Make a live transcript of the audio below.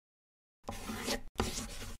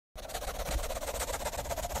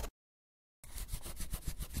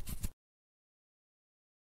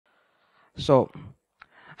So,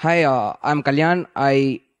 hi, I'm Kalyan.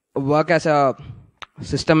 I work as a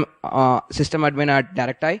system admin at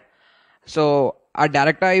Directi. So, at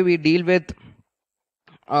Directi, we deal with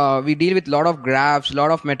lot of graphs, lot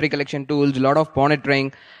of metric collection tools, lot of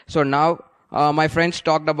monitoring. So now, my friends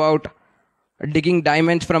talked about digging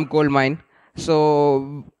diamonds from coal mine.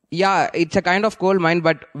 So yeah, it's a kind of coal mine,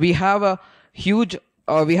 but we have a huge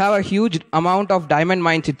amount of diamond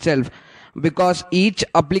mines itself, because each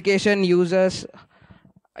application uses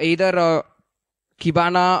either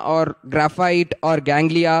Kibana or graphite or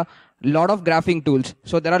Ganglia, lot of graphing tools.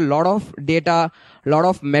 So there are a lot of data, lot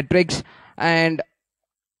of metrics, and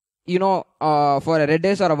for a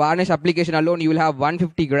Redis or a Varnish application alone, you will have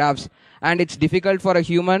 150 graphs, and it's difficult for a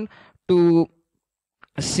human to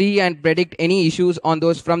see and predict any issues on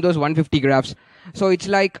those from those 150 graphs. So it's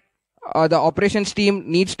like the operations team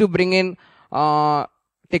needs to bring in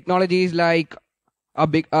technologies like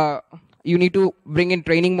you need to bring in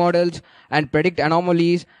training models and predict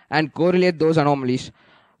anomalies and correlate those anomalies.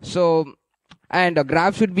 So, and a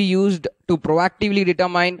graph should be used to proactively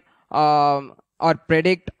determine or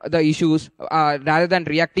predict the issues rather than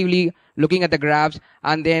reactively looking at the graphs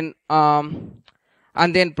and then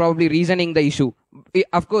probably reasoning the issue.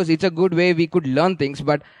 Of course, it's a good way we could learn things,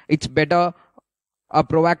 but it's better a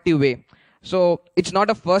proactive way. So it's not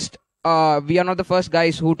a first. We are not the first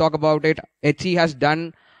guys who talk about it. HC has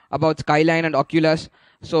done about Skyline and Oculus.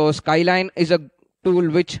 So Skyline is a tool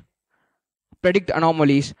which predict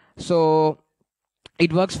anomalies. So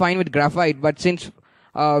it works fine with graphite, but since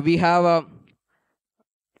we have a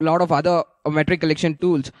lot of other metric collection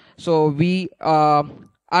tools, so we are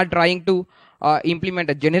trying to implement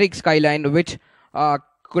a generic Skyline which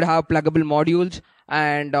could have pluggable modules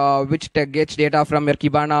and which gets data from your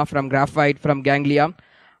Kibana, from graphite, from Ganglia,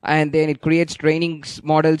 and then it creates training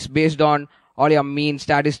models based on all your mean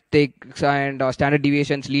statistics and standard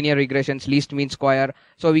deviations, linear regressions, least mean square.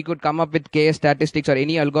 So we could come up with KS statistics or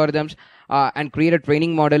any algorithms and create a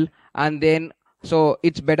training model, and then so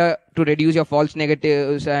it's better to reduce your false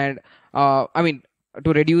negatives and to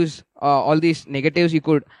reduce all these negatives. You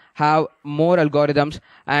could have more algorithms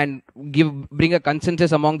and bring a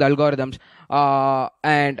consensus among the algorithms,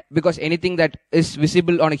 and because anything that is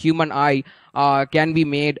visible on a human eye can be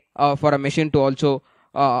made for a machine to also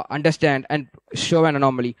understand and show an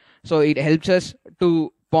anomaly. So it helps us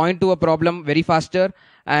to point to a problem very faster,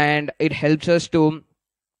 and it helps us to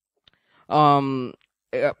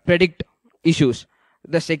predict issues.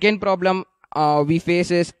 The second problem we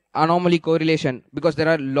face is anomaly correlation, because there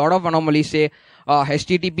are a lot of anomalies. Say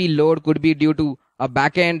HTTP load could be due to a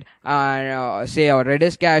backend, say a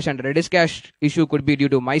Redis cache, and Redis cache issue could be due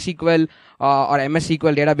to MySQL or MS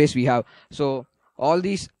SQL database we have. So all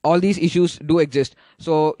these issues do exist.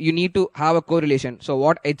 So you need to have a correlation. So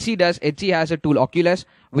what HC does, HC has a tool Oculus,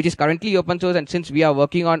 which is currently open source, and since we are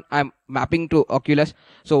working on, I'm mapping to Oculus.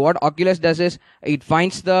 So what Oculus does is it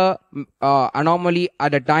finds the anomaly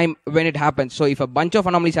at the time when it happens. So if a bunch of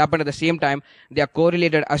anomalies happen at the same time, they are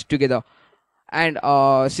correlated as together. And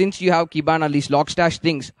since you have Kibana, these Logstash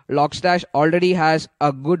things, Logstash already has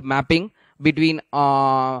a good mapping between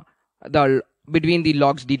the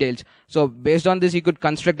logs details. So based on this, you could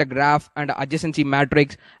construct a graph and adjacency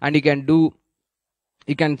matrix, and you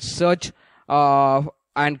can search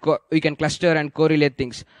and you can cluster and correlate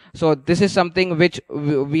things. So this is something which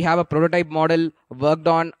we have a prototype model worked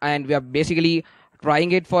on, and we are basically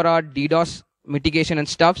trying it for our DDoS mitigation and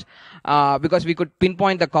stuffs, because we could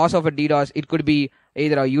pinpoint the cause of a DDoS. It could be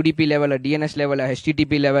either a UDP level, a DNS level, a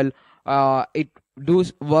HTTP level. It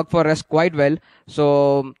does work for us quite well.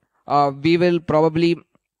 So we will probably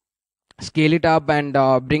scale it up and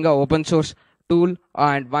bring an open source tool,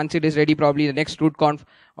 and once it is ready, probably the next RootConf,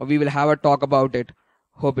 we will have a talk about it.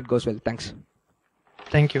 Hope it goes well. Thanks.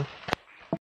 Thank you.